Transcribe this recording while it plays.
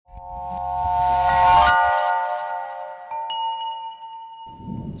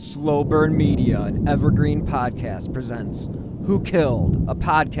Slow Burn Media, an evergreen podcast, presents Who Killed, a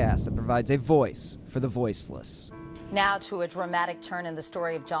podcast that provides a voice for the voiceless. Now to a dramatic turn in the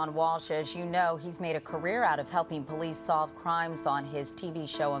story of John Walsh. As you know, he's made a career out of helping police solve crimes on his TV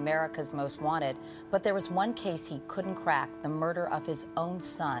show America's Most Wanted. But there was one case he couldn't crack, the murder of his own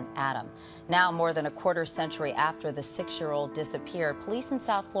son, Adam. Now, more than a quarter century after the 6-year-old disappeared, police in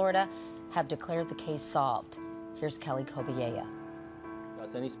South Florida have declared the case solved. Here's Kelly Kobiella.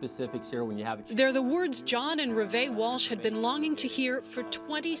 Any specifics here when you have it? They're the words John and Reve Walsh had been longing to hear for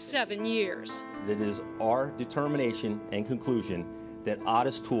 27 years. It is our determination and conclusion that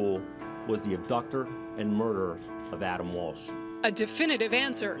Otis Toole was the abductor and murderer of Adam Walsh. A definitive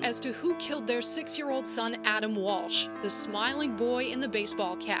answer as to who killed their 6-year-old son, Adam Walsh, the smiling boy in the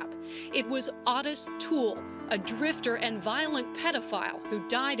baseball cap. It was Otis Toole, a drifter and violent pedophile who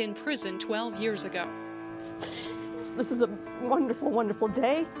died in prison 12 years ago. This is a wonderful, wonderful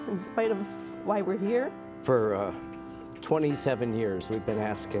day, in spite of why we're here. For 27 years, we've been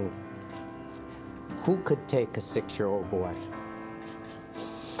asking, who could take a 6-year-old boy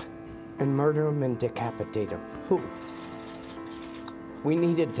and murder him and decapitate him? Who? We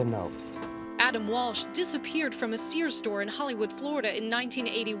needed to know. Adam Walsh disappeared from a Sears store in Hollywood, Florida in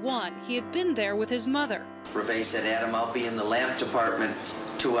 1981. He had been there with his mother. Reve said, Adam, I'll be in the lamp department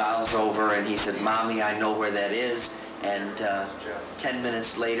 2 hours over. And he said, Mommy, I know where that is. And 10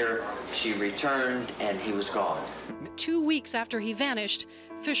 minutes later, she returned and he was gone. 2 weeks after he vanished,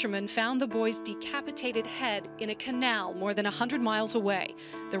 fishermen found the boy's decapitated head in a canal more than 100 miles away.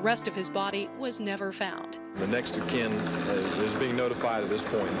 The rest of his body was never found. The next of kin is being notified at this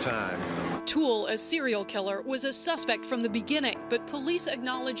point in time. Toole, a serial killer, was a suspect from the beginning, but police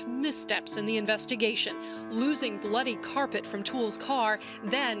acknowledge missteps in the investigation, losing bloody carpet from Toole's car,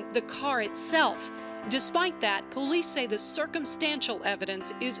 then the car itself. Despite that, police say the circumstantial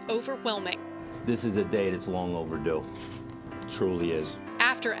evidence is overwhelming. This is a day that's long overdue. It truly is.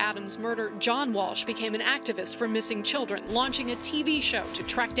 After Adam's murder, John Walsh became an activist for missing children, launching a TV show to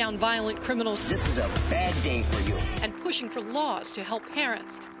track down violent criminals. This is a bad day for you. And pushing for laws to help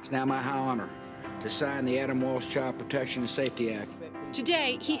parents. It's now my high honor to sign the Adam Walsh Child Protection and Safety Act.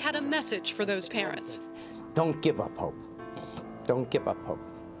 Today, he had a message for those parents. Don't give up hope. Don't give up hope.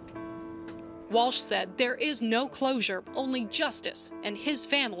 Walsh said there is no closure, only justice, and his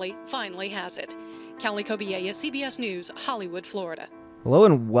family finally has it. Kelly Kobiella, CBS News, Hollywood, Florida. Hello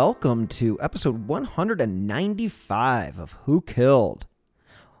and welcome to episode 195 of Who Killed.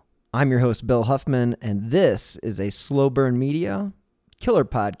 I'm your host, Bill Huffman, and this is a Slow Burn Media, Killer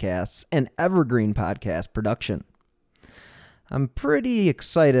Podcasts, and Evergreen Podcast production. I'm pretty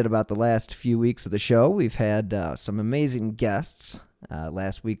excited about the last few weeks of the show. We've had some amazing guests.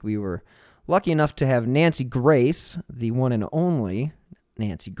 Last week we were lucky enough to have Nancy Grace, the one and only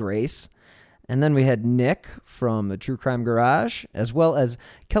Nancy Grace. And then we had Nick from the True Crime Garage, as well as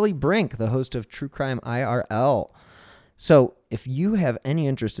Kelly Brink, the host of True Crime IRL. So if you have any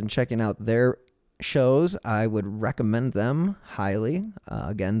interest in checking out their shows, I would recommend them highly.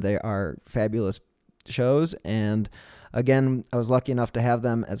 Again, they are fabulous shows. And again, I was lucky enough to have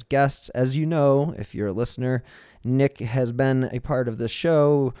them as guests. As you know, if you're a listener, Nick has been a part of the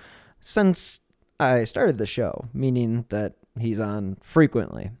show since I started the show, meaning that he's on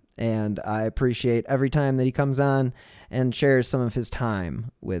frequently. And I appreciate every time that he comes on and shares some of his time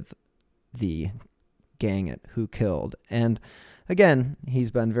with the gang at Who Killed. And again,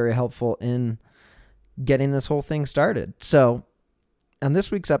 he's been very helpful in getting this whole thing started. So on this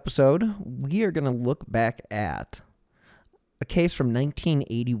week's episode, we are going to look back at a case from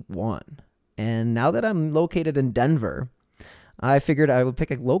 1981. And now that I'm located in Denver, I figured I would pick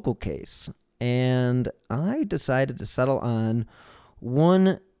a local case. And I decided to settle on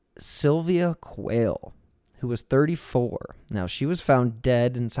one Sylvia Quayle, who was 34. Now, she was found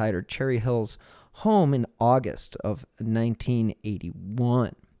dead inside her Cherry Hills home in August of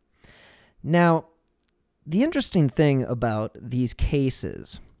 1981. Now, the interesting thing about these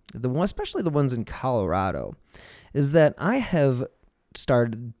cases, especially the ones in Colorado, is that I have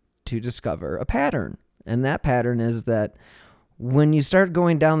started to discover a pattern. And that pattern is that when you start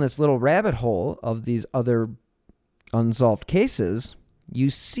going down this little rabbit hole of these other unsolved cases, you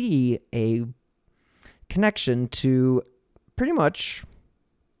see a connection to pretty much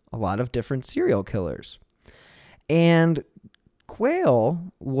a lot of different serial killers. And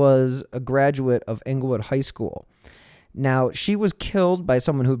Quayle was a graduate of Englewood High School. Now, she was killed by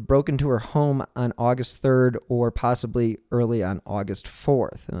someone who broke into her home on August 3rd or possibly early on August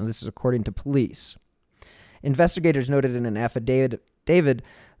 4th. And this is according to police. Investigators noted in an affidavit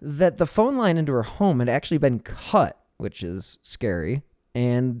that the phone line into her home had actually been cut, which is scary,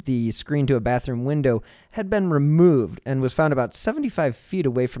 and the screen to a bathroom window had been removed and was found about 75 feet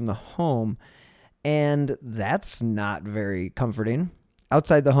away from the home, and that's not very comforting.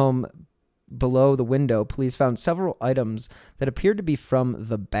 Outside the home, below the window, police found several items that appeared to be from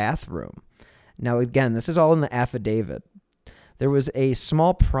the bathroom. Now, again, this is all in the affidavit. There was a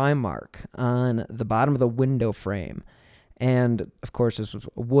small pry mark on the bottom of the window frame, and, of course, this was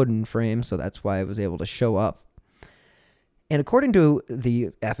a wooden frame, so that's why it was able to show up. And according to the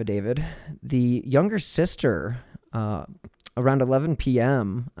affidavit, the younger sister, around 11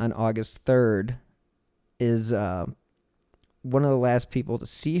 p.m. on August 3rd, is one of the last people to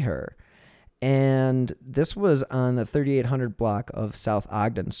see her. And this was on the 3800 block of South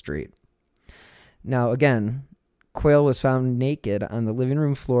Ogden Street. Now, again, Quayle was found naked on the living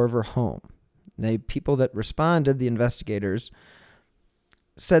room floor of her home. The people that responded, the investigators,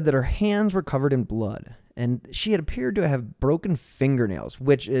 said that her hands were covered in blood, and she had appeared to have broken fingernails,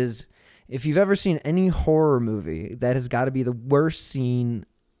 which is, if you've ever seen any horror movie, that has got to be the worst scene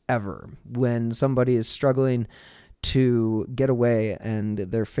ever, when somebody is struggling to get away and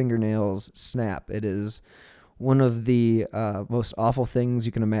their fingernails snap. It is one of the most awful things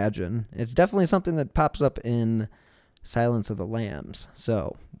you can imagine. It's definitely something that pops up in Silence of the Lambs.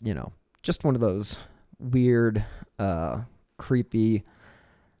 So, just one of those weird, creepy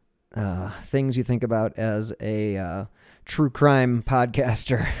things you think about as a true crime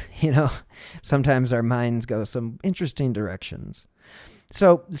podcaster. Sometimes our minds go some interesting directions.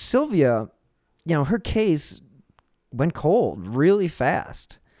 So Sylvia, her case went cold really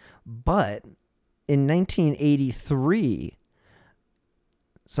fast. But in 1983,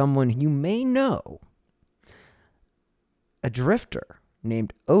 someone you may know, a drifter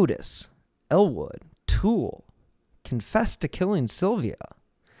named Otis Elwood Toole, confessed to killing Sylvia.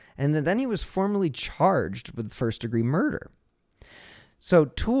 And then he was formally charged with first-degree murder. So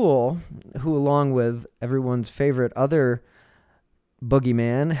Toole, who along with everyone's favorite other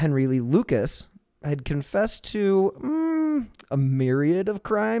boogeyman, Henry Lee Lucas, had confessed to a myriad of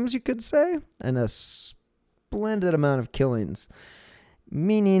crimes, you could say, and a splendid amount of killings,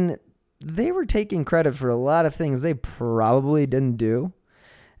 meaning they were taking credit for a lot of things they probably didn't do.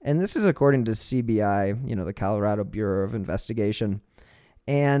 And this is according to CBI, the Colorado Bureau of Investigation.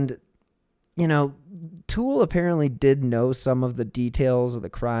 And, Toole apparently did know some of the details of the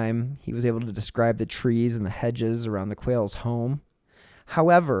crime. He was able to describe the trees and the hedges around the Quayle's home.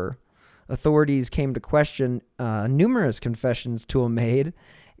 However, authorities came to question numerous confessions Toole made,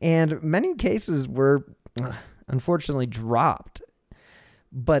 and many cases were unfortunately dropped.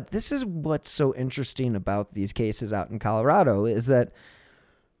 But this is what's so interesting about these cases out in Colorado, is that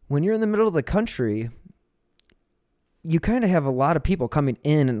when you're in the middle of the country, you kind of have a lot of people coming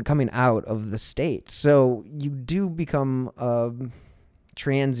in and coming out of the state. So you do become a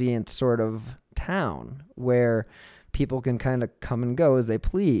transient sort of town where people can kind of come and go as they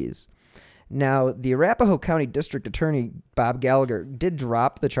please. Now, the Arapahoe County District Attorney, Bob Gallagher, did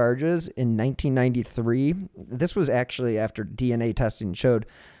drop the charges in 1993. This was actually after DNA testing showed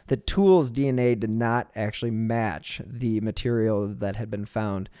that Toole's DNA did not actually match the material that had been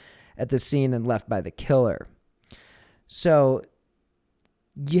found at the scene and left by the killer. So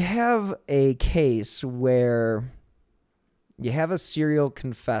you have a case where you have a serial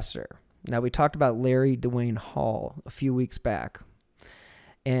confessor. Now, we talked about Larry Dwayne Hall a few weeks back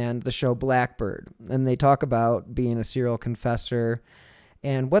and the show Blackbird, and they talk about being a serial confessor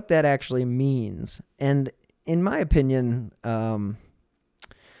and what that actually means. And in my opinion,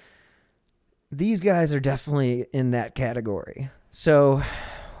 these guys are definitely in that category. So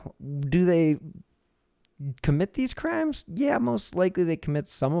do they commit these crimes? Yeah, most likely they commit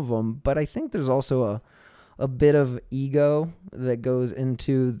some of them, but I think there's also a bit of ego that goes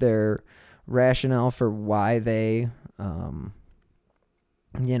into their rationale for why they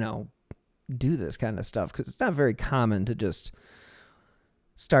do this kind of stuff, because it's not very common to just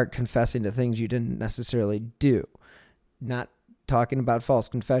start confessing to things you didn't necessarily do. Not talking about false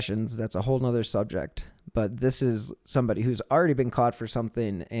confessions, that's a whole nother subject, but this is somebody who's already been caught for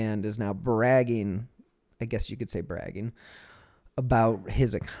something and is now bragging, I guess you could say bragging, about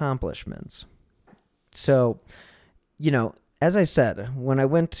his accomplishments. So, as I said, when I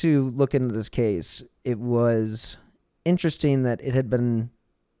went to look into this case, it was interesting that it had been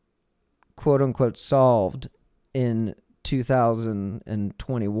quote unquote solved in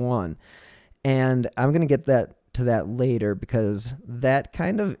 2021. And I'm going to get to that later, because that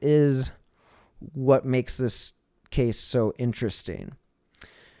kind of is what makes this case so interesting.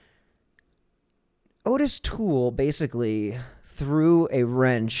 Otis Toole basically threw a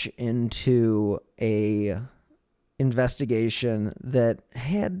wrench into investigation that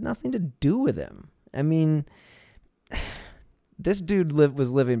had nothing to do with him. I mean, this dude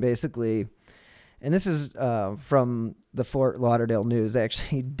was living basically, and this is from the Fort Lauderdale News. They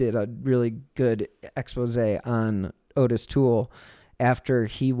actually did a really good expose on Otis Toole after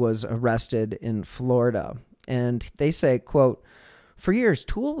he was arrested in Florida. And they say, quote, "For years,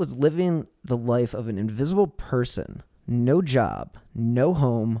 Toole was living the life of an invisible person. No job, no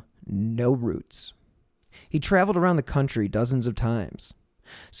home, no roots. He traveled around the country dozens of times.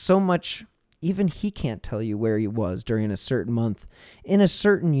 So much, even he can't tell you where he was during a certain month in a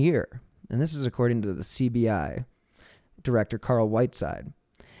certain year." And this is according to the CBI director, Carl Whiteside.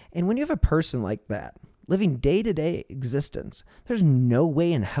 And when you have a person like that, living day-to-day existence, there's no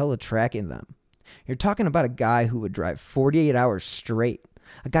way in hell of tracking them. You're talking about a guy who would drive 48 hours straight,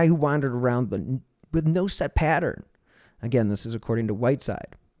 a guy who wandered around with no set pattern. Again, this is according to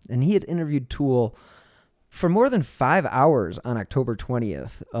Whiteside. And he had interviewed Toole for more than 5 hours on October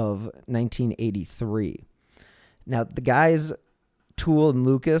 20th of 1983. Now, the guys, Toole and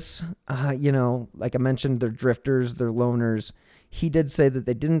Lucas, like I mentioned, they're drifters, they're loners. He did say that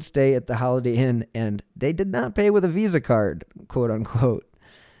they didn't stay at the Holiday Inn and they did not pay with a Visa card, quote unquote.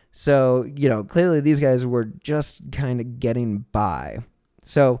 So, clearly these guys were just kind of getting by.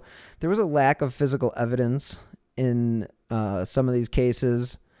 So there was a lack of physical evidence in some of these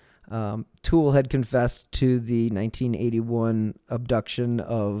cases. Toole had confessed to the 1981 abduction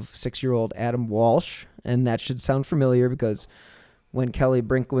of 6-year-old Adam Walsh, and that should sound familiar because when Kelly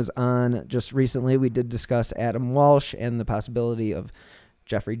Brink was on just recently, we did discuss Adam Walsh and the possibility of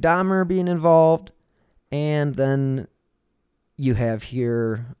Jeffrey Dahmer being involved. And then you have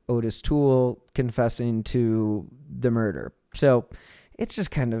here Otis Toole confessing to the murder. So it's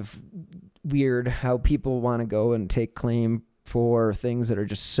just kind of weird how people want to go and take claim for things that are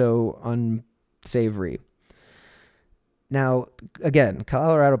just so unsavory. Now, again,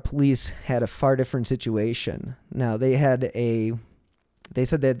 Colorado police had a far different situation. Now, they said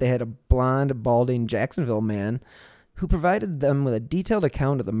that they had a blonde, balding Jacksonville man who provided them with a detailed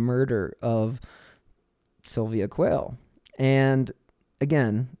account of the murder of Sylvia Quayle. And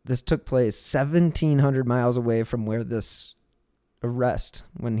again, this took place 1,700 miles away from where this arrest,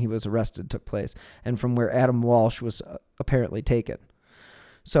 when he was arrested, took place, and from where Adam Walsh was apparently taken.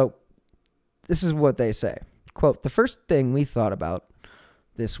 So this is what they say. Quote, "The first thing we thought about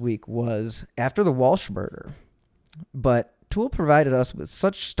this week was after the Walsh murder, but Toole provided us with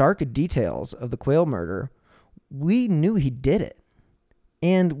such stark details of the Quayle murder, we knew he did it.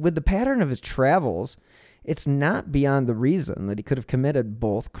 And with the pattern of his travels, it's not beyond the reason that he could have committed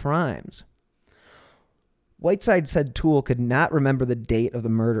both crimes." Whiteside said Toole could not remember the date of the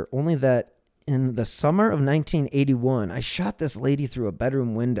murder, only that in the summer of 1981, "I shot this lady through a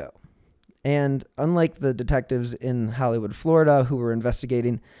bedroom window." And unlike the detectives in Hollywood, Florida, who were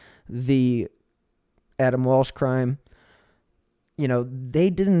investigating the Adam Walsh crime,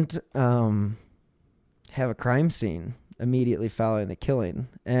 they didn't have a crime scene immediately following the killing.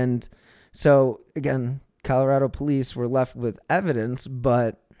 And so, again, Colorado police were left with evidence,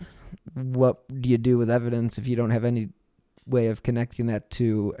 but what do you do with evidence if you don't have any way of connecting that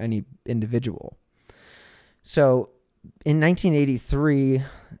to any individual? So in 1983,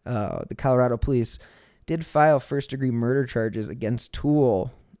 the Colorado police did file first-degree murder charges against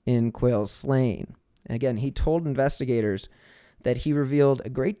Toole in Quayle's slaying. Again, he told investigators that he revealed a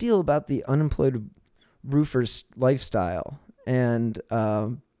great deal about the unemployed roofer's lifestyle. And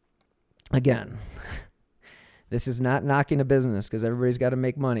again, this is not knocking a business because everybody's got to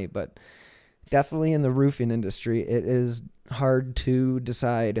make money, but definitely in the roofing industry, it is hard to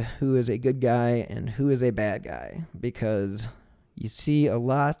decide who is a good guy and who is a bad guy because you see a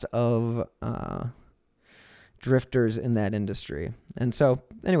lot of drifters in that industry. And so,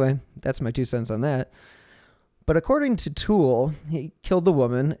 anyway, that's my 2 cents on that. But according to Toole, he killed the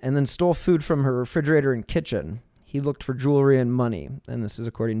woman and then stole food from her refrigerator and kitchen. He looked for jewelry and money, and this is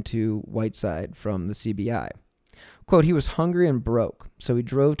according to Whiteside from the CBI. Quote, "He was hungry and broke, so he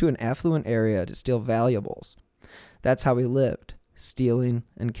drove to an affluent area to steal valuables. That's how he lived, stealing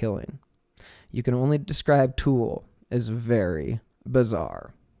and killing. You can only describe Toole as very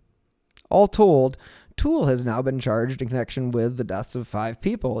bizarre." All told, Toole has now been charged in connection with the deaths of 5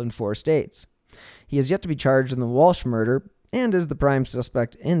 people in 4 states. He is yet to be charged in the Walsh murder and is the prime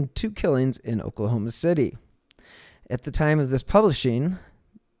suspect in 2 killings in Oklahoma City. At the time of this publishing,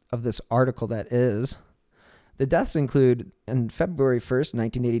 of this article that is, the deaths include, on February 1st,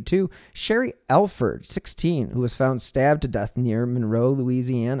 1982, Sherry Elford, 16, who was found stabbed to death near Monroe,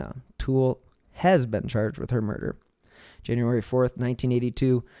 Louisiana. Toole has been charged with her murder. January 4th,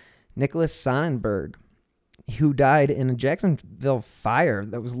 1982, Nicholas Sonnenberg, who died in a Jacksonville fire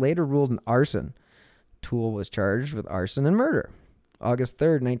that was later ruled an arson. Toole was charged with arson and murder. August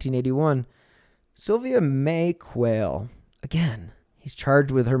 3rd, 1981, Sylvia May Quayle. Again, he's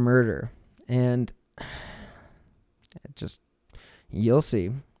charged with her murder. And you'll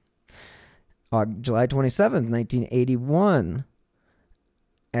see. July 27th, 1981,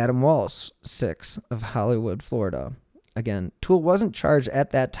 Adam Walsh, 6, of Hollywood, Florida. Again, Toole wasn't charged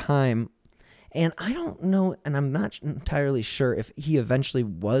at that time. And I don't know, and I'm not entirely sure if he eventually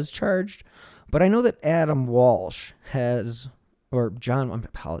was charged, but I know that Adam Walsh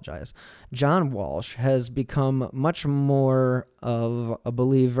John Walsh has become much more of a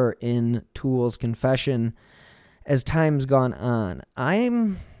believer in Toole's confession as time's gone on.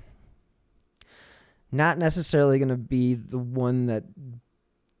 I'm not necessarily going to be the one that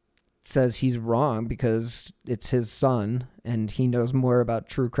says he's wrong because it's his son and he knows more about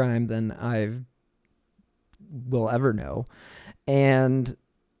true crime than I will ever know. And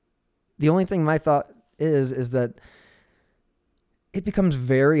the only thing my thought is that it becomes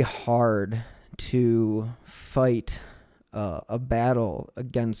very hard to fight a battle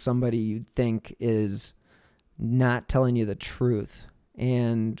against somebody you think is not telling you the truth.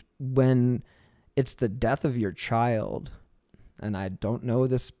 And when it's the death of your child, and I don't know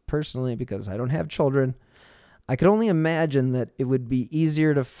this personally because I don't have children, I could only imagine that it would be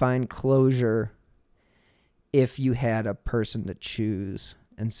easier to find closure if you had a person to choose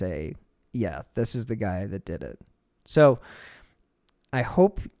and say, yeah, this is the guy that did it. So I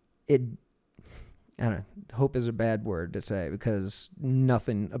hope hope is a bad word to say because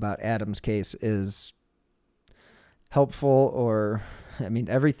nothing about Adam's case is helpful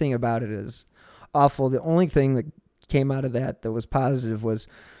everything about it is awful. The only thing that came out of that was positive was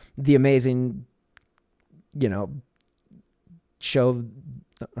the amazing, show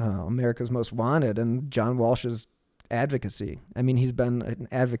America's Most Wanted and John Walsh's advocacy. I mean, he's been an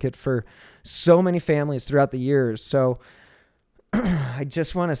advocate for so many families throughout the years. So I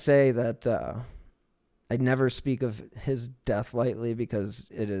just want to say that I never speak of his death lightly because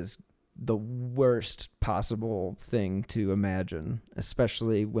it is the worst possible thing to imagine,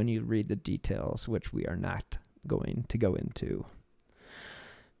 especially when you read the details, which we are not going to go into.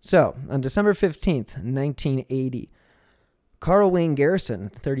 So, on December 15th, 1980, Carl Wayne Garrison,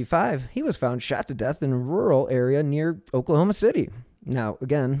 35, he was found shot to death in a rural area near Oklahoma City. Now,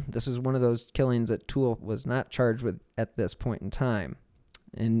 again, this is one of those killings that Toole was not charged with at this point in time.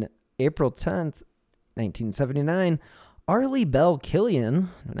 In April 10th, 1979, Arlie Bell Killian,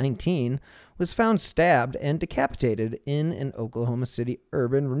 19, was found stabbed and decapitated in an Oklahoma City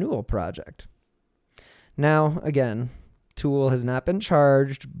urban renewal project. Now, again, Toole has not been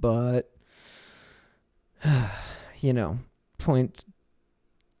charged, but, point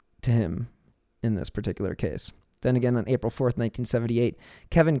to him in this particular case. Then again, on April 4th, 1978,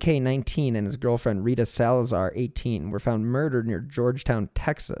 Kevin K., 19, and his girlfriend Rita Salazar, 18, were found murdered near Georgetown,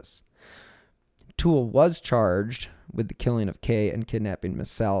 Texas. Toole was charged with the killing of Kay and kidnapping Miss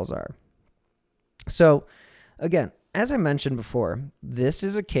Salazar. So, again, as I mentioned before, this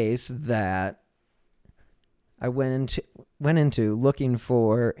is a case that I went into looking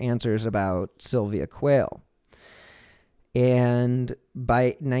for answers about Sylvia Quayle. And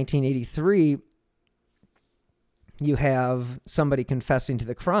by 1983, you have somebody confessing to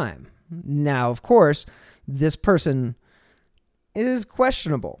the crime. Now, of course, this person is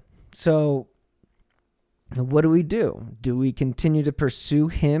questionable. So what do? Do we continue to pursue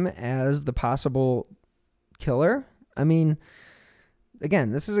him as the possible killer? I mean,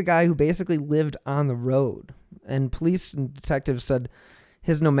 again, this is a guy who basically lived on the road. And police and detectives said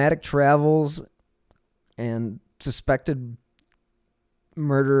his nomadic travels and suspected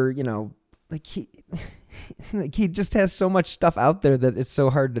murder, he just has so much stuff out there that it's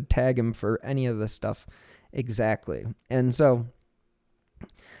so hard to tag him for any of this stuff exactly. And so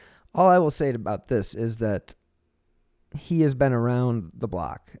all I will say about this is that he has been around the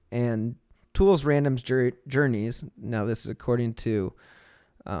block. And Toole's random journeys, now this is according to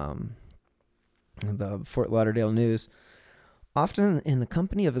the Fort Lauderdale News, often in the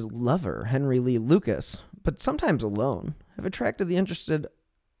company of his lover, Henry Lee Lucas, but sometimes alone, have attracted the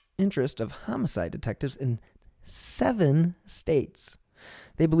interest of homicide detectives in 7 states.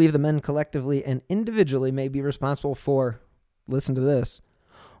 They believe the men collectively and individually may be responsible for, listen to this,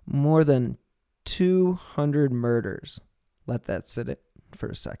 more than 200 murders. Let that sit for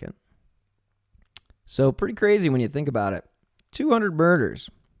a second. So pretty crazy when you think about it. 200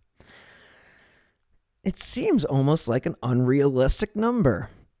 murders. It seems almost like an unrealistic number,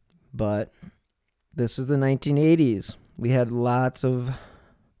 but this is the 1980s. We had lots of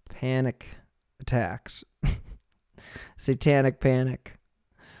panic attacks, satanic panic,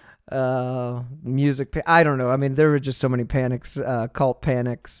 music. I don't know. I mean, there were just so many panics, cult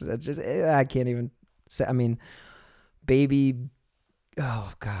panics. I can't even say. I mean, babysitters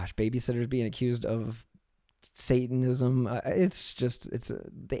being accused of Satanism. It's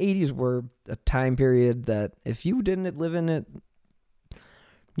the 80s were a time period that if you didn't live in it,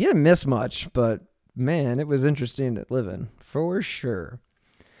 you didn't miss much, but man, it was interesting to live in for sure.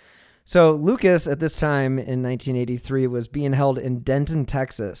 So Lucas at this time in 1983 was being held in Denton,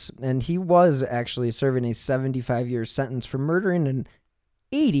 Texas, and he was actually serving a 75-year sentence for murdering an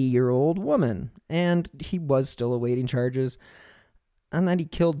 80-year-old woman, and he was still awaiting charges, and then he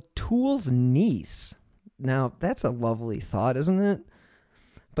killed Toole's niece. Now, that's a lovely thought, isn't it?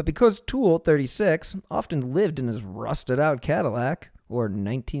 But because Toole, 36, often lived in his rusted-out Cadillac, or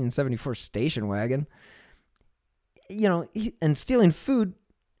 1974 station wagon, and stealing food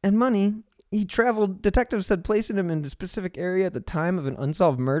and money, he traveled. Detectives said placing him in a specific area at the time of an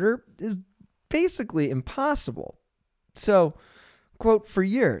unsolved murder is basically impossible. So, quote, for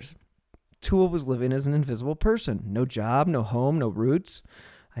years, Toole was living as an invisible person. No job, no home, no roots.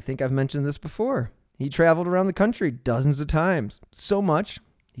 I think I've mentioned this before. He traveled around the country dozens of times. So much,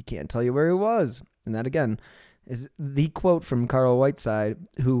 he can't tell you where he was. And that, again, is the quote from Carl Whiteside,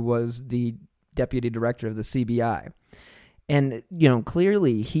 who was the deputy director of the CBI. And,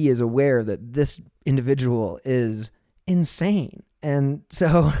 clearly he is aware that this individual is insane. And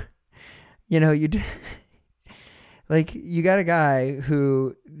so, you got a guy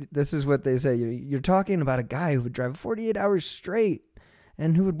who, this is what they say, you're talking about a guy who would drive 48 hours straight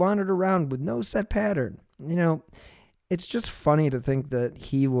and who would wander around with no set pattern. It's just funny to think that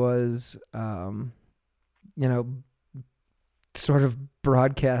he was, sort of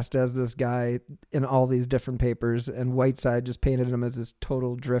broadcast as this guy in all these different papers, and Whiteside just painted him as this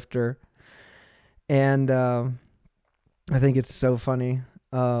total drifter. And I think it's so funny.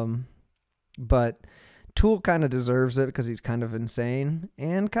 But Toole kind of deserves it because he's kind of insane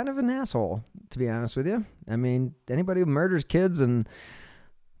and kind of an asshole, to be honest with you. I mean, anybody who murders kids, and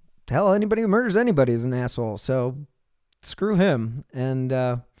hell, anybody who murders anybody is an asshole. So screw him. And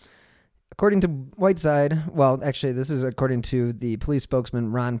according to Whiteside, well, actually, this is according to the police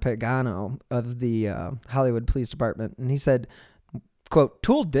spokesman, Ron Pagano of the Hollywood Police Department. And he said, quote,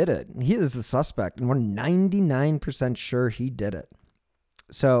 Toole did it. He is the suspect, and we're 99% sure he did it.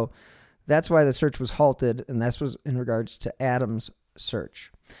 So that's why the search was halted, and this was in regards to Adam's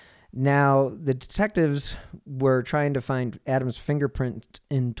search. Now, the detectives were trying to find Adam's fingerprint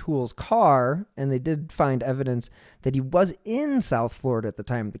in Toole's car, and they did find evidence that he was in South Florida at the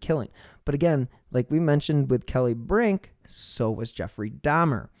time of the killing. But again, like we mentioned with Kelly Brink, so was Jeffrey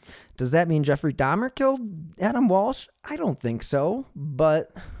Dahmer. Does that mean Jeffrey Dahmer killed Adam Walsh? I don't think so.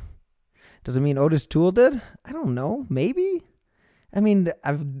 But does it mean Otis Toole did? I don't know. Maybe. I mean,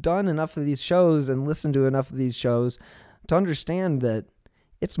 I've done enough of these shows and listened to enough of these shows to understand that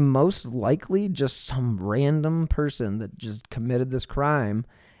it's most likely just some random person that just committed this crime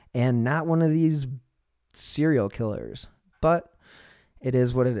and not one of these serial killers. But it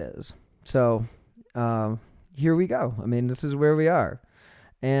is what it is. So here we go. I mean, this is where we are.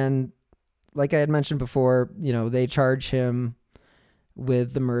 And like I had mentioned before, they charge him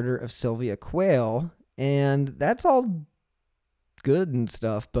with the murder of Sylvia Quayle. And that's all good and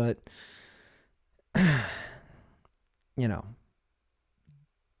stuff. But,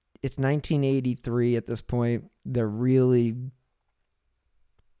 it's 1983 at this point. They're really,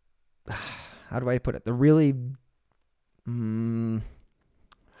 how do I put it? They're really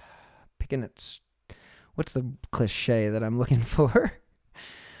picking at, what's the cliche that I'm looking for?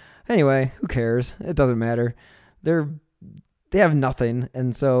 Anyway, who cares? It doesn't matter. They have nothing.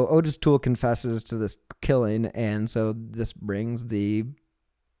 And so Otis Toole confesses to this killing. And so this brings the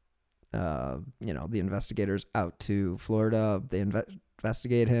investigators out to Florida. They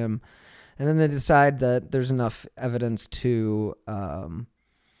investigate him, and then they decide that there's enough evidence to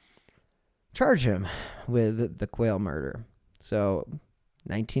charge him with the Quayle murder. So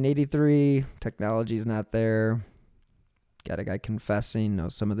 1983, technology's not there. Got a guy confessing,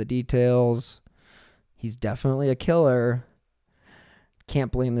 knows some of the details. He's definitely a killer.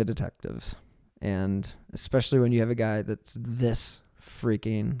 Can't blame the detectives. And especially when you have a guy that's this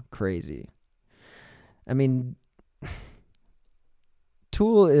freaking crazy. I mean,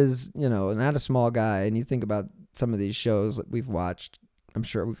 Toole is, not a small guy, and you think about some of these shows that we've watched. I'm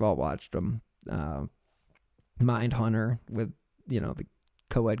sure we've all watched them. Mindhunter with, the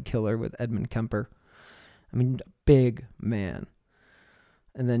co-ed killer with Edmund Kemper. I mean, big man.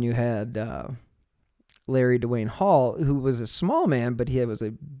 And then you had Larry Dwayne Hall, who was a small man, but he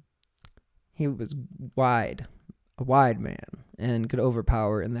he was a wide man, and could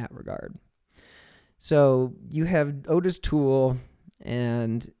overpower in that regard. So you have Otis Toole,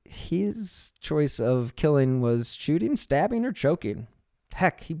 and his choice of killing was shooting, stabbing, or choking.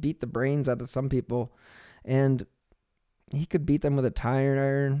 Heck, he beat the brains out of some people, and he could beat them with a tire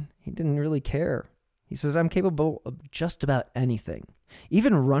iron. He didn't really care. He says, I'm capable of just about anything,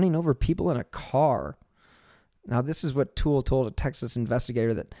 even running over people in a car. Now, this is what Toole told a Texas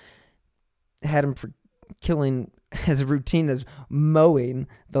investigator that had him for killing as routine as mowing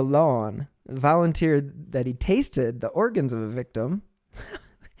the lawn. Volunteered that he tasted the organs of a victim.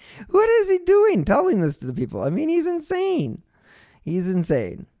 What is he doing telling this to the people? I mean, he's insane. He's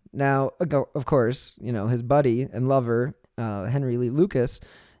insane. Now, of course, his buddy and lover, Henry Lee Lucas,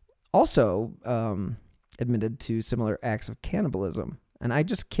 also admitted to similar acts of cannibalism. And I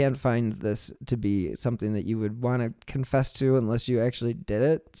just can't find this to be something that you would want to confess to unless you actually did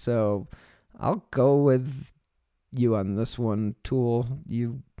it. So I'll go with you on this one, Toole.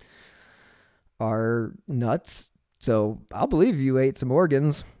 You are nuts. So I'll believe you ate some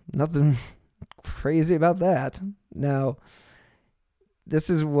organs. Nothing crazy about that. Now,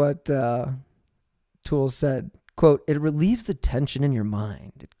 this is what Toole said. Quote, it relieves the tension in your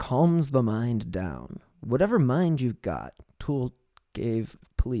mind. It calms the mind down. Whatever mind you've got, Toole gave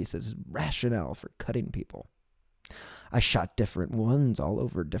police as rationale for cutting people. I shot different ones all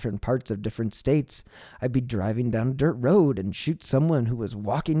over different parts of different states. I'd be driving down a dirt road and shoot someone who was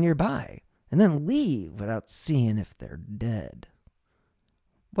walking nearby and then leave without seeing if they're dead.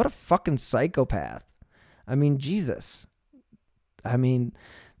 What a fucking psychopath. I mean, Jesus. I mean,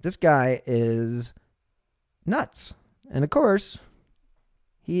 this guy is nuts. And of course,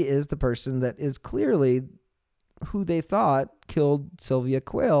 he is the person that is clearly who they thought killed Sylvia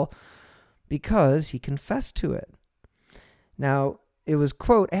Quayle because he confessed to it. Now, it was,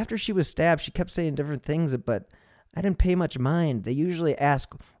 quote, after she was stabbed, she kept saying different things, but I didn't pay much mind. They usually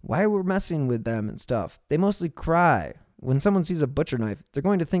ask why we're messing with them and stuff. They mostly cry. When someone sees a butcher knife, they're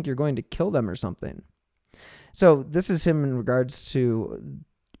going to think you're going to kill them or something. So this is him in regards to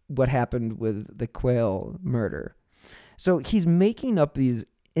what happened with the Quayle murder. So he's making up these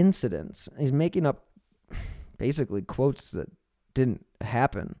incidents. He's making up basically quotes that didn't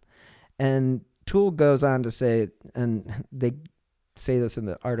happen. And Toole goes on to say, and they say this in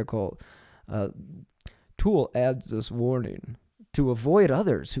the article, Toole adds this warning: to avoid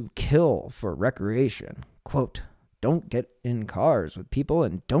others who kill for recreation. Quote, don't get in cars with people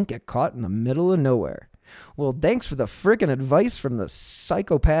and don't get caught in the middle of nowhere. Well, thanks for the frickin' advice from the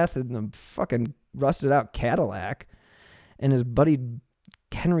psychopath in the fucking rusted out Cadillac and his buddy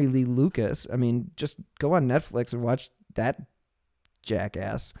Henry Lee Lucas. I mean, just go on Netflix and watch that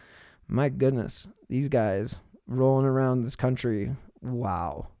jackass. My goodness, these guys rolling around this country.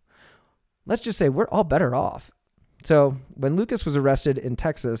 Wow. Let's just say we're all better off. So when Lucas was arrested in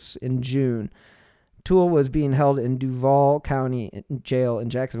Texas in June, Toole was being held in Duval County Jail in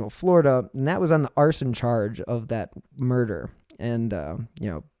Jacksonville, Florida, and that was on the arson charge of that murder. And,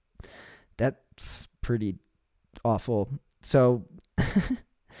 that's pretty awful. So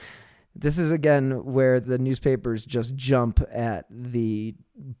this is, again, where the newspapers just jump at the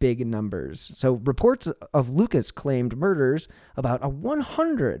big numbers. So reports of Lucas claimed murders, about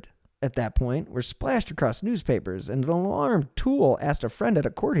 100 at that point, were splashed across newspapers, and an alarmed Toole asked a friend at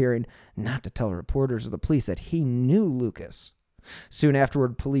a court hearing not to tell reporters or the police that he knew Lucas. Soon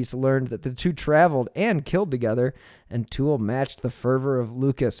afterward, police learned that the two traveled and killed together, and Toole matched the fervor of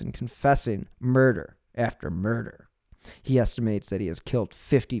Lucas in confessing murder after murder. He estimates that he has killed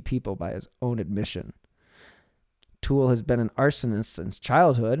 50 people by his own admission. Toole has been an arsonist since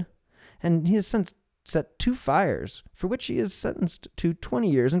childhood, and he has since set 2 fires, for which he is sentenced to 20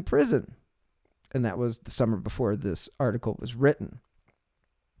 years in prison. And that was the summer before this article was written.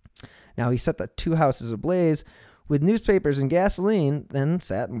 Now, he set the 2 houses ablaze with newspapers and gasoline, then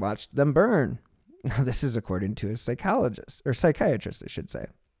sat and watched them burn. Now, this is according to his psychiatrist, I should say.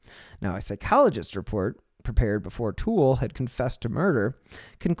 Now, a psychologist's report prepared before Toole had confessed to murder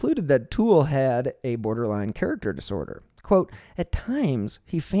concluded that Toole had a borderline character disorder. Quote, at times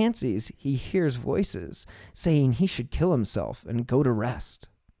he fancies he hears voices saying he should kill himself and go to rest.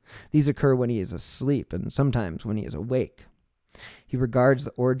 These occur when he is asleep and sometimes when he is awake. He regards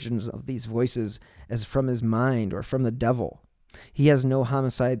the origins of these voices as from his mind or from the devil. He has no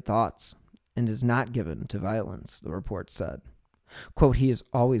homicide thoughts and is not given to violence, the report said. Quote, he has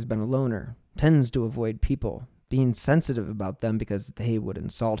always been a loner, tends to avoid people, being sensitive about them because they would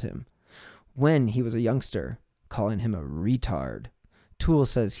insult him. When he was a youngster, calling him a retard. Toole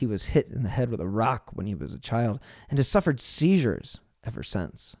says he was hit in the head with a rock when he was a child and has suffered seizures ever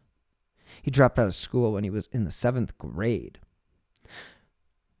since. He dropped out of school when he was in the 7th grade.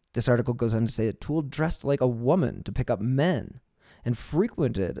 This article goes on to say that Toole dressed like a woman to pick up men and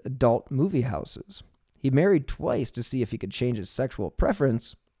frequented adult movie houses. He married twice to see if he could change his sexual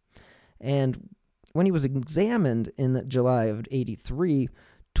preference. And when he was examined in July of '83,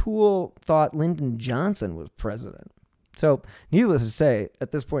 Toole thought Lyndon Johnson was president. So, needless to say,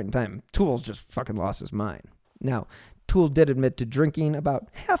 at this point in time, Toole's just fucking lost his mind. Now, Toole did admit to drinking about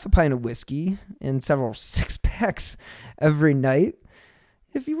half a pint of whiskey and several six-packs every night.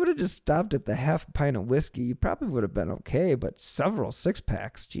 If you would have just stopped at the half a pint of whiskey, you probably would have been okay, but several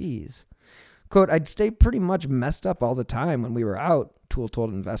six-packs, geez. Quote, I'd stay pretty much messed up all the time when we were out, Toole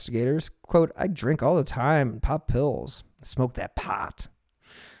told investigators. Quote, I'd drink all the time and pop pills, smoke that pot.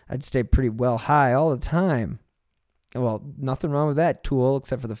 I'd stay pretty well high all the time. Well, nothing wrong with that, Toole,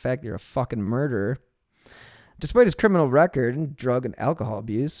 except for the fact that you're a fucking murderer. Despite his criminal record and drug and alcohol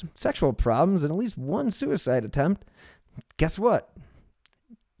abuse, sexual problems, and at least one suicide attempt, guess what?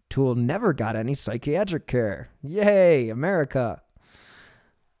 Toole never got any psychiatric care. Yay, America.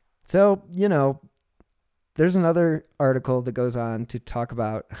 So, there's another article that goes on to talk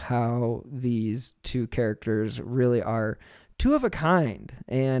about how these two characters really are two of a kind.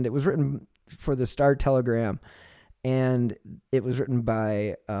 And it was written for the Star-Telegram, and it was written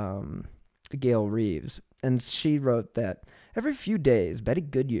by Gail Reeves. And she wrote that every few days, Betty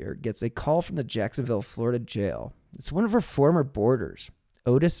Goodyear gets a call from the Jacksonville, Florida jail. It's one of her former boarders,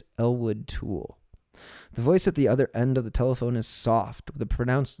 Otis Elwood Toole. The voice at the other end of the telephone is soft, with a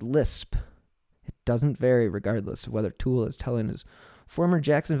pronounced lisp. It doesn't vary regardless of whether Toole is telling his former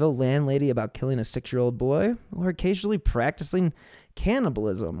Jacksonville landlady about killing a 6-year-old boy, or occasionally practicing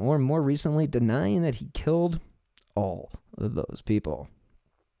cannibalism, or more recently denying that he killed all of those people.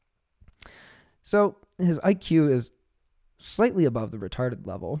 So his IQ is slightly above the retarded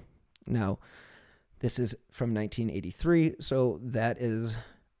level. Now, this is from 1983, so that is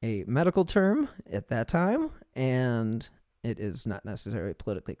a medical term at that time, and it is not necessarily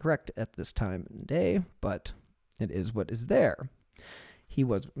politically correct at this time and day, but it is what is there. He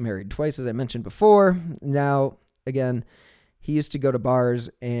was married twice, as I mentioned before. Now, again, he used to go to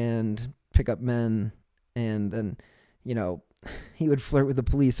bars and pick up men, and then, he would flirt with the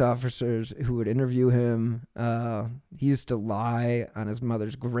police officers who would interview him. He used to lie on his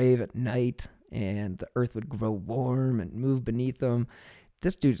mother's grave at night, and the earth would grow warm and move beneath him.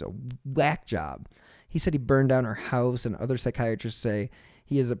 This dude's a whack job. He said he burned down her house, and other psychiatrists say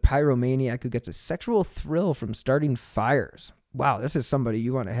he is a pyromaniac who gets a sexual thrill from starting fires. Wow, this is somebody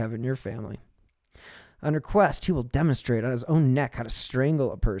you want to have in your family. On request, he will demonstrate on his own neck how to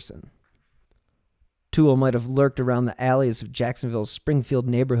strangle a person. Toole might have lurked around the alleys of Jacksonville's Springfield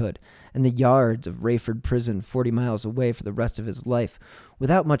neighborhood and the yards of Rayford Prison 40 miles away for the rest of his life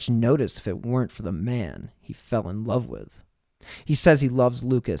without much notice if it weren't for the man he fell in love with. He says he loves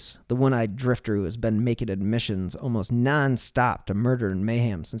Lucas, the one-eyed drifter who has been making admissions almost non-stop to murder and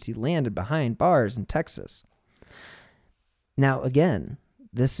mayhem since he landed behind bars in Texas. Now, again,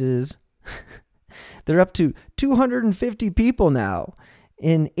 this is... they're up to 250 people now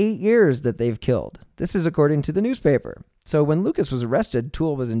in 8 years that they've killed. This is according to the newspaper. So when Lucas was arrested,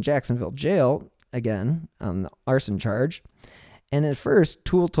 Toole was in Jacksonville jail, again, on the arson charge. And at first,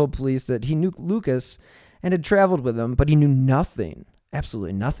 Toole told police that he knew Lucas and had traveled with him, but he knew nothing,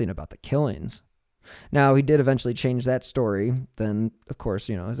 absolutely nothing about the killings. Now, he did eventually change that story. Then, of course,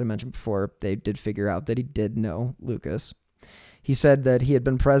 as I mentioned before, they did figure out that he did know Lucas. He said that he had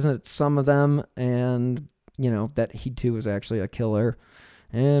been present at some of them and, that he too was actually a killer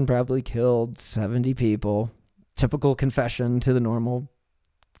and probably killed 70 people. Typical confession to the normal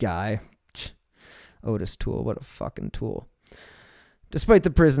guy. Otis Toole, what a fucking tool. Despite the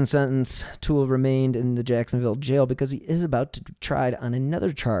prison sentence, Toole remained in the Jacksonville jail because he is about to be tried on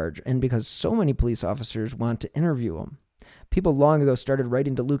another charge and because so many police officers want to interview him. People long ago started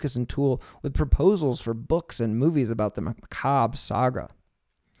writing to Lucas and Toole with proposals for books and movies about the macabre saga.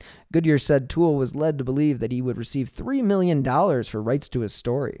 Goodyear said Toole was led to believe that he would receive $3 million for rights to his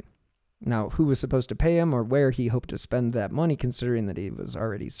story. Now, who was supposed to pay him or where he hoped to spend that money, considering that he was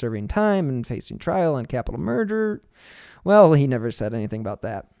already serving time and facing trial on capital murder? Well, he never said anything about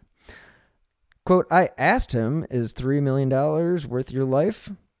that. Quote, I asked him, is $3 million worth your life?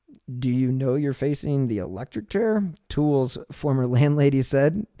 Do you know you're facing the electric chair? Toole's former landlady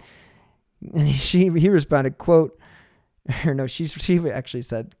said. And he responded, quote, she actually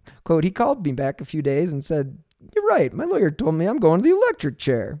said, quote, he called me back a few days and said, you're right, my lawyer told me I'm going to the electric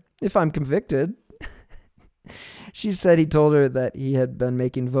chair if I'm convicted. She said he told her that he had been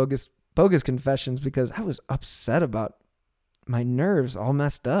making bogus confessions because I was upset about my nerves all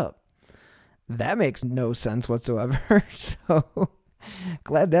messed up. that makes no sense whatsoever. So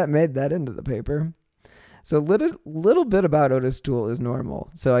glad that made that into the paper. So little bit about Otis Toole is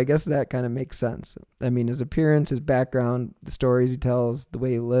normal. So I guess that kind of makes sense. I mean, his appearance, his background, the stories he tells, the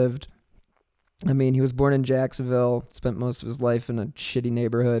way he lived. I mean, he was born in Jacksonville, spent most of his life in a shitty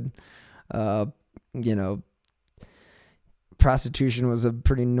neighborhood. Prostitution was a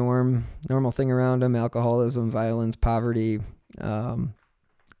pretty normal thing around him. Alcoholism, violence, poverty.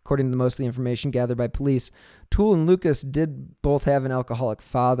 According to most of the information gathered by police, Toole and Lucas did both have an alcoholic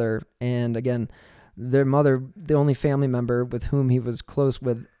father. And again, their mother, the only family member with whom he was close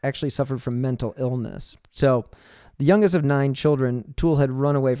with, actually suffered from mental illness. So the youngest of 9 children, Toole had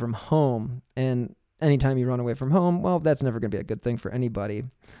run away from home. And anytime you run away from home, well, that's never going to be a good thing for anybody,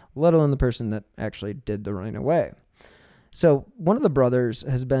 let alone the person that actually did the running away. So one of the brothers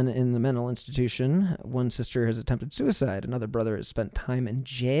has been in the mental institution. One sister has attempted suicide. Another brother has spent time in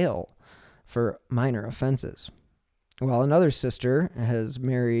jail for minor offenses. While another sister has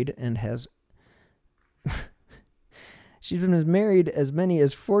married and has she's been married as many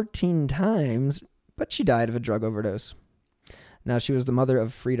as 14 times, but she died of a drug overdose. Now, she was the mother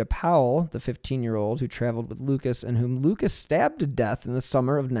of Frida Powell, the 15-year-old who traveled with Lucas and whom Lucas stabbed to death in the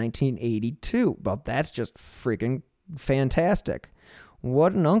summer of 1982. Well, that's just freaking fantastic.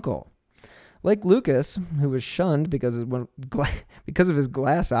 What an uncle. Like Lucas, who was shunned because of his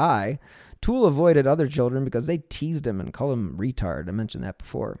glass eye, Toole avoided other children because they teased him and called him retard. I mentioned that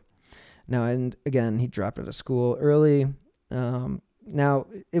before. Now, and again, he dropped out of school early. Now,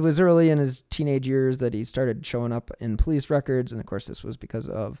 it was early in his teenage years that he started showing up in police records, and of course, this was because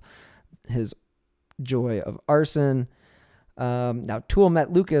of his joy of arson. Now, Toole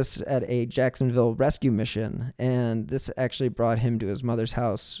met Lucas at a Jacksonville rescue mission, and this actually brought him to his mother's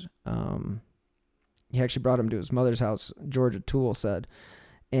house. He actually brought him to his mother's house, Georgia Toole said.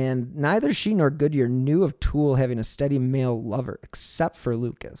 And neither she nor Goodyear knew of Toole having a steady male lover, except for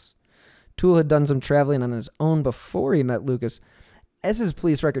Lucas. Toole had done some traveling on his own before he met Lucas, as his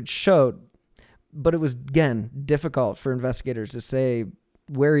police record showed, but it was, again, difficult for investigators to say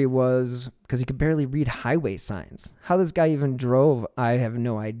where he was because he could barely read highway signs. How this guy even drove, I have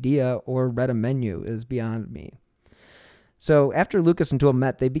no idea, or read a menu is beyond me. So after Lucas and Toole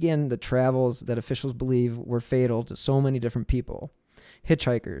met, they began the travels that officials believe were fatal to so many different people.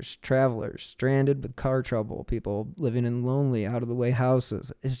 Hitchhikers, travelers, stranded with car trouble, people living in lonely, out-of-the-way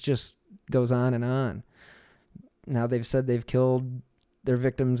houses. It just goes on and on. Now, they've said they've killed their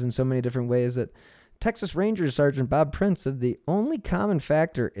victims in so many different ways that Texas Ranger Sergeant Bob Prince said the only common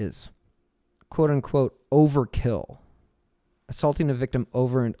factor is, quote-unquote, overkill. Assaulting a victim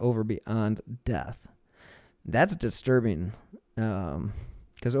over and over beyond death. That's disturbing,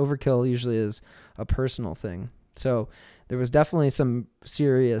 because overkill usually is a personal thing. So there was definitely some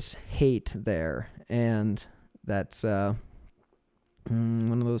serious hate there, and that's one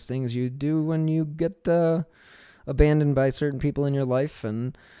of those things you do when you get abandoned by certain people in your life,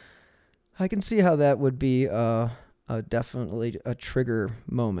 and I can see how that would be definitely a trigger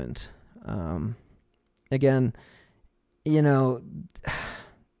moment. Again, you know,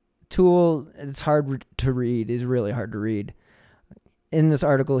 Toole, it's hard to read. It's really hard to read. In this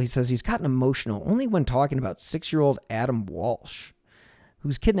article, he says he's gotten emotional only when talking about 6-year-old Adam Walsh,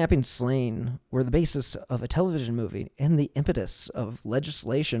 whose kidnapping and slaying were the basis of a television movie and the impetus of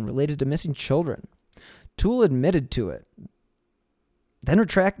legislation related to missing children. Toole admitted to it, then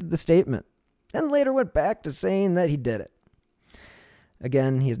retracted the statement, and later went back to saying that he did it.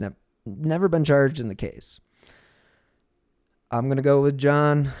 Again, he's never been charged in the case. I'm going to go with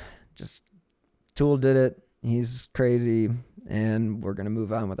John. Just Toole did it. He's crazy, and we're going to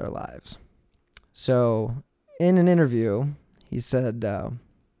move on with our lives. So, in an interview, he said, now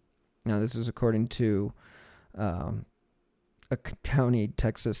this is according to a county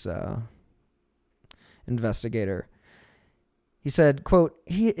Texas investigator. He said, quote,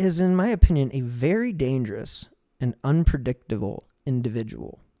 "He is, in my opinion, a very dangerous and unpredictable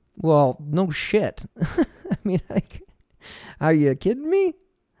individual." Well, no shit. I mean, like, are you kidding me?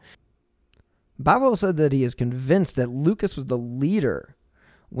 Boswell said that he is convinced that Lucas was the leader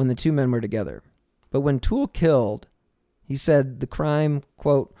when the two men were together. But when Toole killed, he said the crime,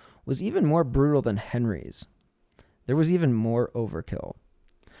 quote, was even more brutal than Henry's. There was even more overkill.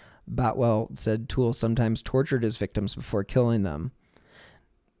 Botwell said Toole sometimes tortured his victims before killing them.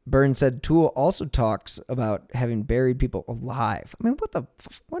 Burns said Toole also talks about having buried people alive. I mean,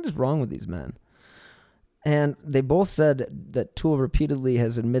 what is wrong with these men? And they both said that Toole repeatedly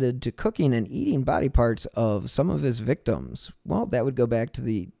has admitted to cooking and eating body parts of some of his victims. Well, that would go back to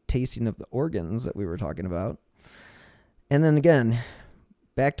the tasting of the organs that we were talking about. And then again,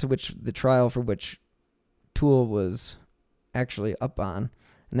 back to the trial for which Toole was actually up on,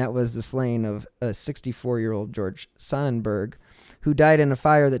 and that was the slaying of a 64-year-old George Sonnenberg, who died in a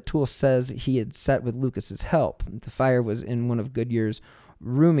fire that Toole says he had set with Lucas's help. The fire was in one of Goodyear's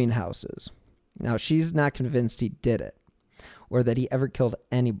rooming houses. Now, she's not convinced he did it, or that he ever killed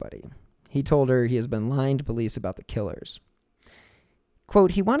anybody. He told her he has been lying to police about the killers.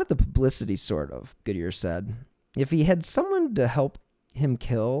 Quote, he wanted the publicity, sort of, Goodyear said. If he had someone to help him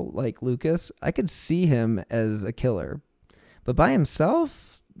kill, like Lucas, I could see him as a killer. But by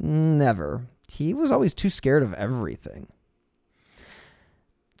himself, never. He was always too scared of everything.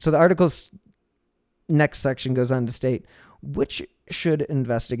 So the article's next section goes on to state, which should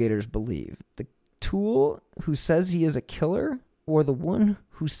investigators believe? The Toole who says he is a killer, or the one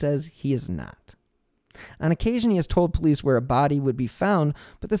who says he is not? On occasion, he has told police where a body would be found,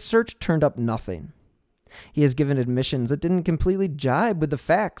 but the search turned up nothing. He has given admissions that didn't completely jibe with the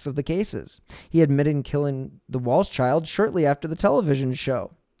facts of the cases. He admitted killing the Walsh child shortly after the television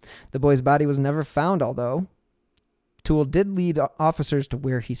show. The boy's body was never found, although Toole did lead officers to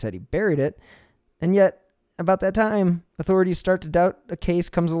where he said he buried it, and yet, about that time, authorities start to doubt a case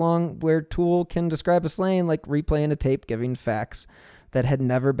comes along where Toole can describe a slaying like replaying a tape giving facts that had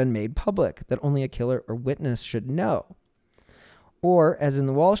never been made public, that only a killer or witness should know. Or, as in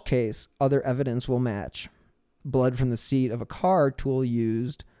the Walsh case, other evidence will match. Blood from the seat of a car Toole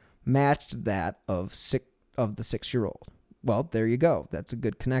used matched that of the 6-year-old. Well, there you go. That's a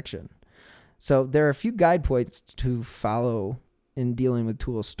good connection. So there are a few guide points to follow in dealing with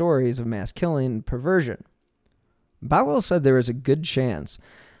Toole's stories of mass killing and perversion. Bowell said there is a good chance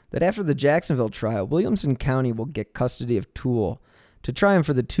that after the Jacksonville trial, Williamson County will get custody of Toole to try him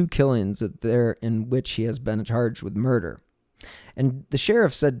for the 2 killings in which he has been charged with murder. And the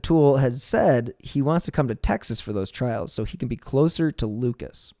sheriff said Toole has said he wants to come to Texas for those trials so he can be closer to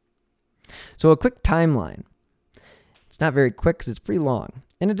Lucas. So a quick timeline. It's not very quick because it's pretty long.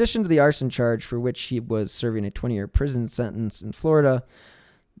 In addition to the arson charge for which he was serving a 20-year prison sentence in Florida,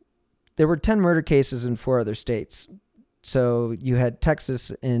 there were 10 murder cases in 4 other states. So you had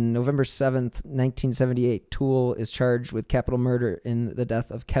Texas in November 7th, 1978. Toole is charged with capital murder in the death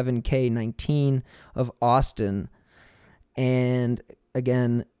of Kevin K., 19, of Austin. And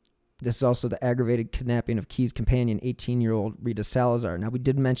again, this is also the aggravated kidnapping of Key's companion, 18-year-old Rita Salazar. Now, we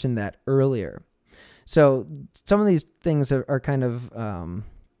did mention that earlier. So some of these things are kind of,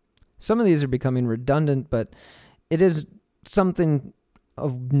 some of these are becoming redundant, but it is something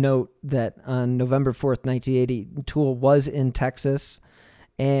of note that on November 4th, 1980, Toole was in Texas,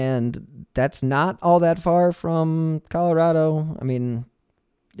 and that's not all that far from Colorado. I mean,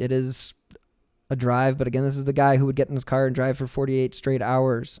 it is a drive, but again, this is the guy who would get in his car and drive for 48 straight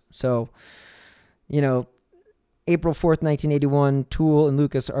hours. So, April 4th, 1981, Toole and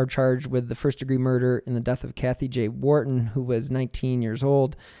Lucas are charged with the first-degree murder in the death of Kathy J. Wharton, who was 19 years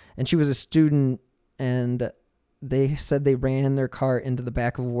old, and she was a student, and they said they ran their car into the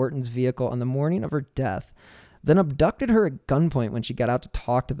back of Wharton's vehicle on the morning of her death, then abducted her at gunpoint when she got out to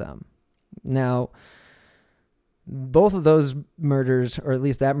talk to them. Now, both of those murders, or at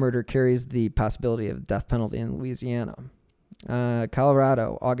least that murder, carries the possibility of death penalty in Louisiana.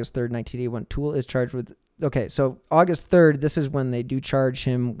 Colorado, August 3rd, 1981, Toole is charged with... Okay, so August 3rd, this is when they do charge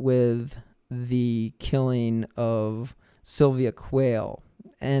him with the killing of Sylvia Quayle.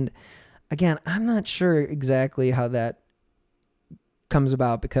 And again, I'm not sure exactly how that comes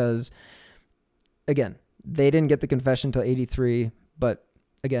about because, again, they didn't get the confession until 83, but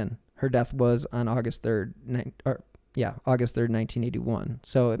again, her death was on August 3rd, August 3rd, 1981.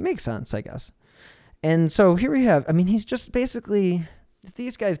 So it makes sense, I guess. And so here we have, he's just basically, if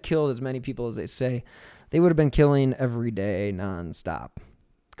these guys killed as many people as they say, they would have been killing every day nonstop.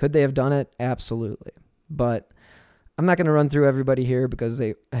 Could they have done it? Absolutely. But I'm not going to run through everybody here because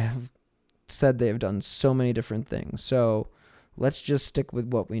they have said they have done so many different things. So let's just stick with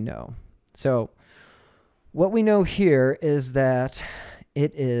what we know. So what we know here is that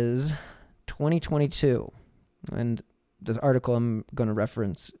it is 2022. And this article I'm going to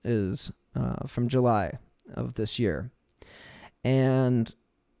reference is from July of this year. And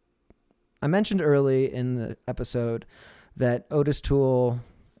I mentioned early in the episode that Otis Toole,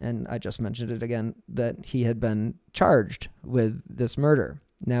 and I just mentioned it again, that he had been charged with this murder.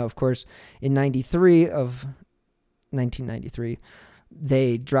 Now, of course, in 1993,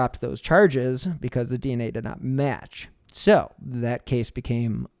 they dropped those charges because the DNA did not match. So that case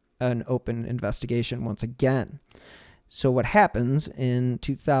became an open investigation once again. So what happens in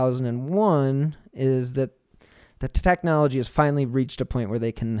 2001 is that the technology has finally reached a point where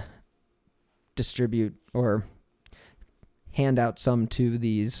they can distribute or hand out some to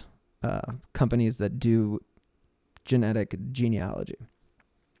these companies that do genetic genealogy.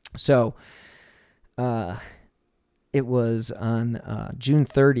 So it was on June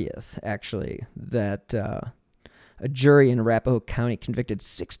 30th, actually, that a jury in Arapahoe County convicted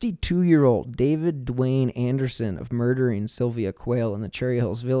 62-year-old David Dwayne Anderson of murdering Sylvia Quayle in the Cherry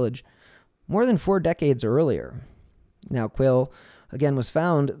Hills Village more than 4 decades earlier. Now, Quayle, again, was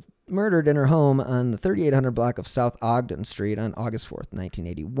found murdered in her home on the 3800 block of South Ogden Street on August 4th,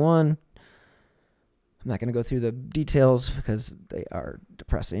 1981. I'm not going to go through the details because they are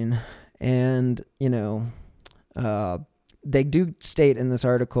depressing. And, they do state in this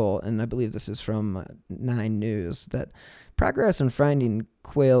article, and I believe this is from 9 News, that progress in finding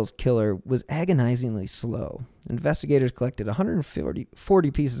Quayle's killer was agonizingly slow. Investigators collected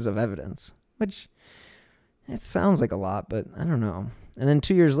 140 pieces of evidence, which it sounds like a lot, but I don't know. And then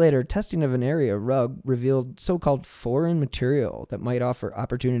 2 years later, testing of an area rug revealed so-called foreign material that might offer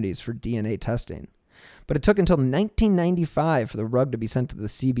opportunities for DNA testing. But it took until 1995 for the rug to be sent to the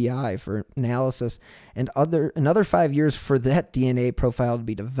CBI for analysis and another 5 years for that DNA profile to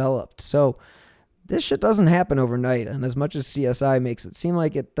be developed. So this shit doesn't happen overnight, and as much as CSI makes it seem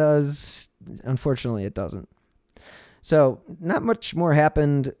like it does, unfortunately it doesn't. So not much more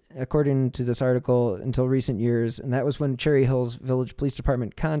happened, according to this article, until recent years, and that was when Cherry Hills Village Police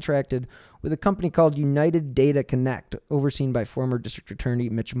Department contracted with a company called United Data Connect, overseen by former District Attorney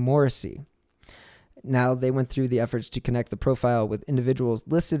Mitch Morrissey. Now they went through the efforts to connect the profile with individuals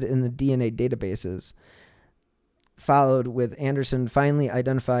listed in the DNA databases, followed with Anderson finally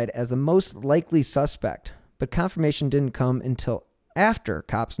identified as the most likely suspect, but confirmation didn't come until after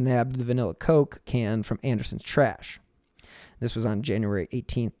cops nabbed the vanilla Coke can from Anderson's trash. This was on January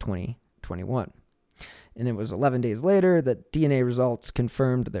 18th, 2021. And it was 11 days later that DNA results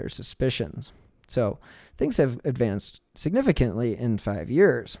confirmed their suspicions. So things have advanced significantly in 5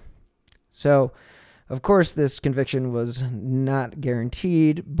 years. So, of course, this conviction was not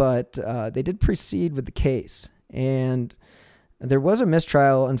guaranteed, but they did proceed with the case. And there was a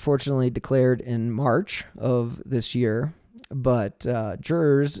mistrial, unfortunately, declared in March of this year, but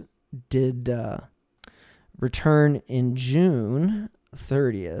jurors did return in June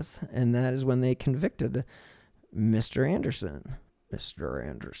 30th, and that is when they convicted Mr. Anderson. Mr.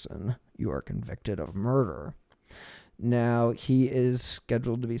 Anderson, you are convicted of murder. Now, he is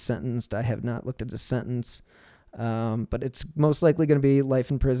scheduled to be sentenced. I have not looked at his sentence, but it's most likely going to be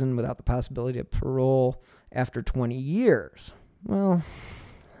life in prison without the possibility of parole after 20 years. Well,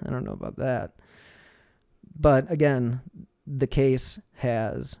 I don't know about that. But again, the case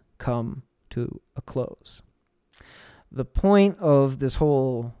has come to a close. The point of this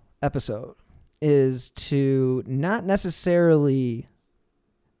whole episode is to not necessarily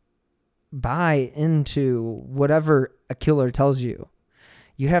buy into whatever a killer tells you.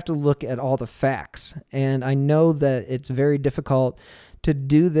 You have to look at all the facts. And I know that it's very difficult to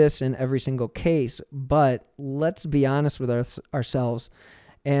do this in every single case, but let's be honest with ourselves.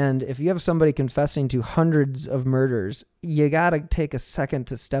 And if you have somebody confessing to hundreds of murders, you got to take a second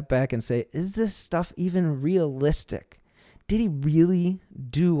to step back and say, is this stuff even realistic? Did he really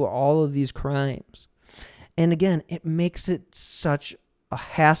do all of these crimes? And again, it makes it such a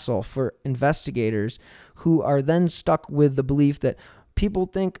hassle for investigators who are then stuck with the belief that people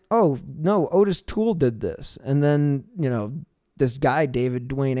think, oh, no, Otis Toole did this. And then, this guy, David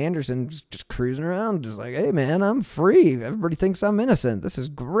Dwayne Anderson, just cruising around, just like, hey, man, I'm free. Everybody thinks I'm innocent. This is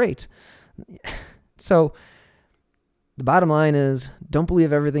great. So the bottom line is, don't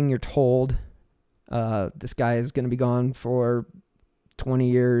believe everything you're told. This guy is going to be gone for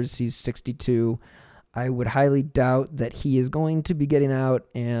 20 years. He's 62. I would highly doubt that he is going to be getting out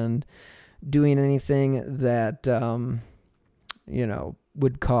and doing anything that,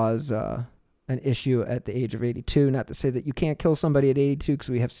 would cause an issue at the age of 82. Not to say that you can't kill somebody at 82, because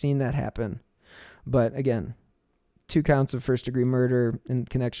we have seen that happen. But again, 2 counts of first-degree murder in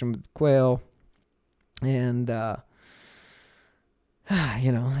connection with Quayle. And,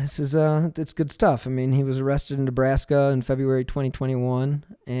 this is it's good stuff. I mean, he was arrested in Nebraska in February 2021,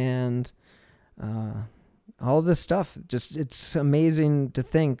 and all this stuff, it's amazing to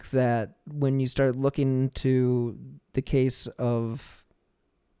think that when you start looking into the case of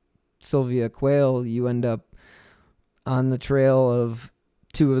Sylvia Quayle, you end up on the trail of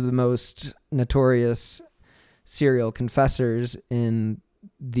 2 of the most notorious serial confessors in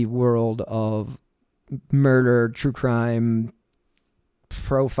the world of murder, true crime,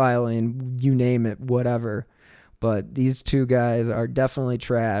 profiling, you name it, whatever. But these 2 guys are definitely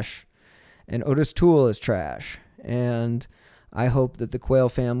trash, and Otis Toole is trash. And I hope that the Quayle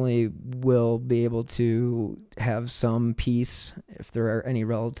family will be able to have some peace if there are any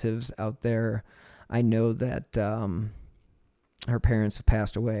relatives out there. I know that her parents have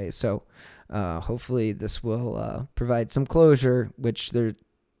passed away, so hopefully this will provide some closure, which there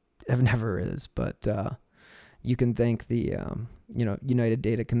never is, but you can thank the United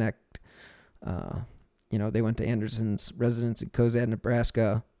Data Connect. They went to Anderson's residence in Cozad,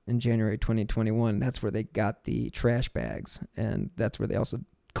 Nebraska in January 2021. That's where they got the trash bags, and that's where they also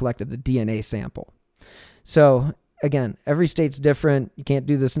collected the DNA sample. So again, every state's different. You can't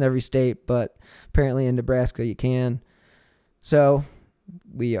do this in every state, but apparently in Nebraska you can. So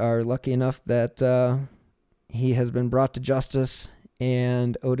we are lucky enough that he has been brought to justice,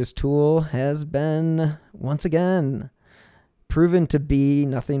 and Otis Toole has been, once again, proven to be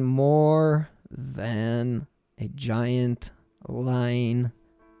nothing more than a giant lying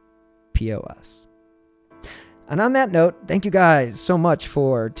POS. And on that note, thank you guys so much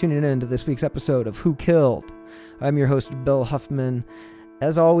for tuning in to this week's episode of Who Killed. I'm your host, Bill Huffman.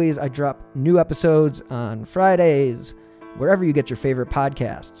 As always, I drop new episodes on Fridays, wherever you get your favorite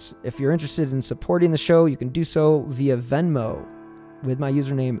podcasts. If you're interested in supporting the show, you can do so via Venmo with my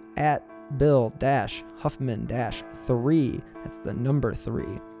username at Bill-Huffman-3. That's the number 3.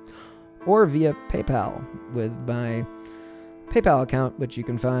 Or via PayPal with my PayPal account, which you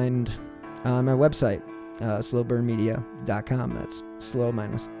can find on my website, slowburnmedia.com. That's slow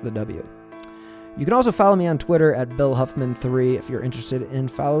minus the W. You can also follow me on Twitter at BillHuffman3 if you're interested in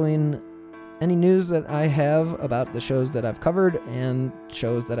following any news that I have about the shows that I've covered and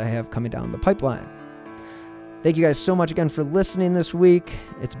shows that I have coming down the pipeline. Thank you guys so much again for listening this week.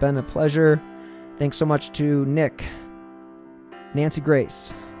 It's been a pleasure. Thanks so much to Nick, Nancy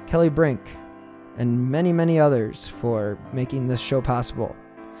Grace, Kelly Brink, and many, many others for making this show possible.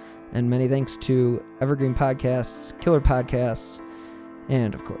 And many thanks to Evergreen Podcasts, Killer Podcasts,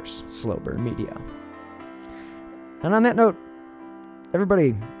 and, of course, Slow Burn Media. And on that note,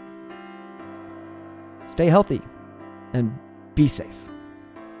 everybody, stay healthy and be safe.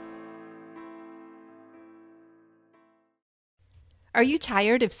 Are you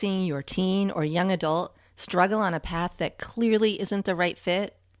tired of seeing your teen or young adult struggle on a path that clearly isn't the right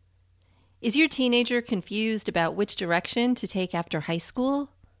fit? Is your teenager confused about which direction to take after high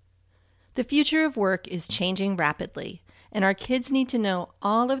school? The future of work is changing rapidly, and our kids need to know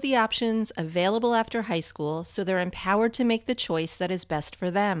all of the options available after high school so they're empowered to make the choice that is best for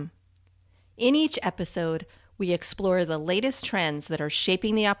them. In each episode, we explore the latest trends that are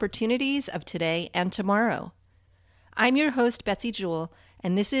shaping the opportunities of today and tomorrow. I'm your host, Betsy Jewell,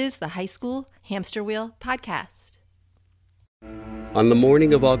 and this is the High School Hamster Wheel Podcast. On the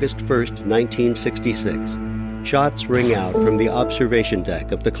morning of August 1st, 1966, shots ring out from the observation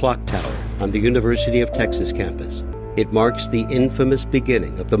deck of the clock tower on the University of Texas campus. It marks the infamous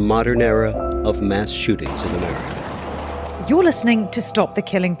beginning of the modern era of mass shootings in America. You're listening to Stop the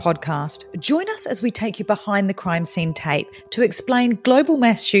Killing podcast. Join us as we take you behind the crime scene tape to explain global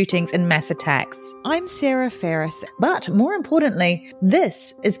mass shootings and mass attacks. I'm Sarah Ferris, but more importantly,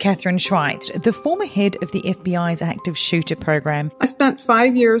 this is Catherine Schweit, the former head of the FBI's active shooter program. I spent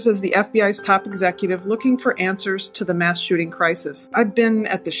 5 years as the FBI's top executive looking for answers to the mass shooting crisis. I've been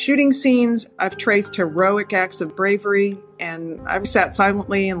at the shooting scenes, I've traced heroic acts of bravery, and I've sat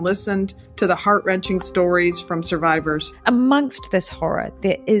silently and listened to the heart-wrenching stories from survivors. Amongst this horror,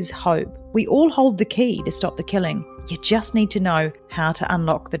 there is hope. We all hold the key to stop the killing. You just need to know how to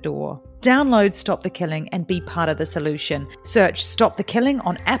unlock the door. Download Stop the Killing and be part of the solution. Search Stop the Killing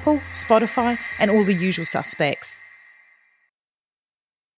on Apple, Spotify, and all the usual suspects.